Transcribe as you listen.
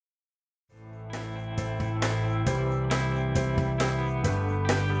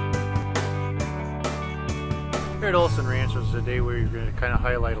Here at Olsen Ranches today we're going to kind of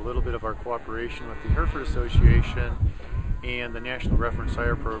highlight a little bit of our cooperation with the Hereford Association and the National Reference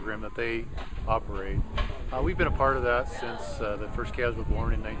Sire program that they operate. We've been a part of that since the first calves were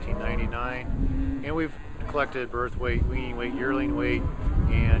born in 1999, and we've collected birth weight, weaning weight, yearling weight,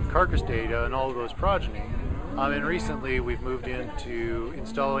 and carcass data on all of those progeny. And recently we've moved into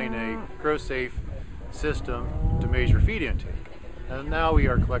installing a GrowSafe system to measure feed intake. And now we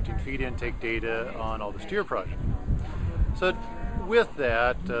are collecting feed intake data on all the steer progeny. So with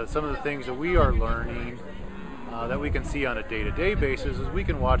that, some of the things that we are learning that we can see on a day-to-day basis is we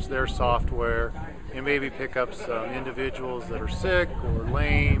can watch their software and maybe pick up some individuals that are sick or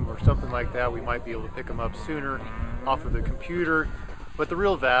lame or something like that. We might be able to pick them up sooner off of the computer. But the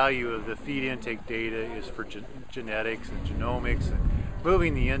real value of the feed intake data is for genetics and genomics and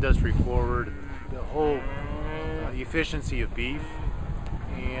moving the industry forward, and the whole efficiency of beef.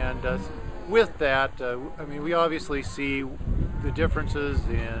 And with that, I mean, we obviously see the differences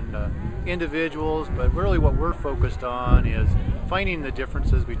in individuals, but really what we're focused on is finding the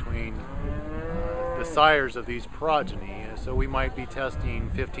differences between the sires of these progeny. So we might be testing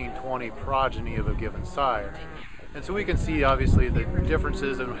 15, 20 progeny of a given sire. And so we can see obviously the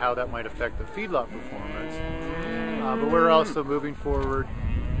differences and how that might affect the feedlot performance. But we're also moving forward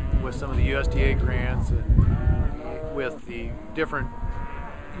with some of the USDA grants and with the different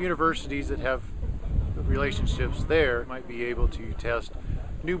universities that have relationships there, might be able to test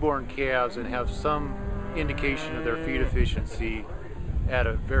newborn calves and have some indication of their feed efficiency at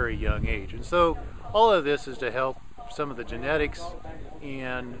a very young age. And so all of this is to help some of the genetics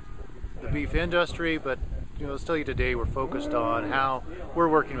and the beef industry, but still today we're focused on how we're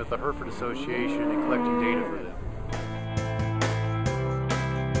working with the Hereford Association and collecting data for them.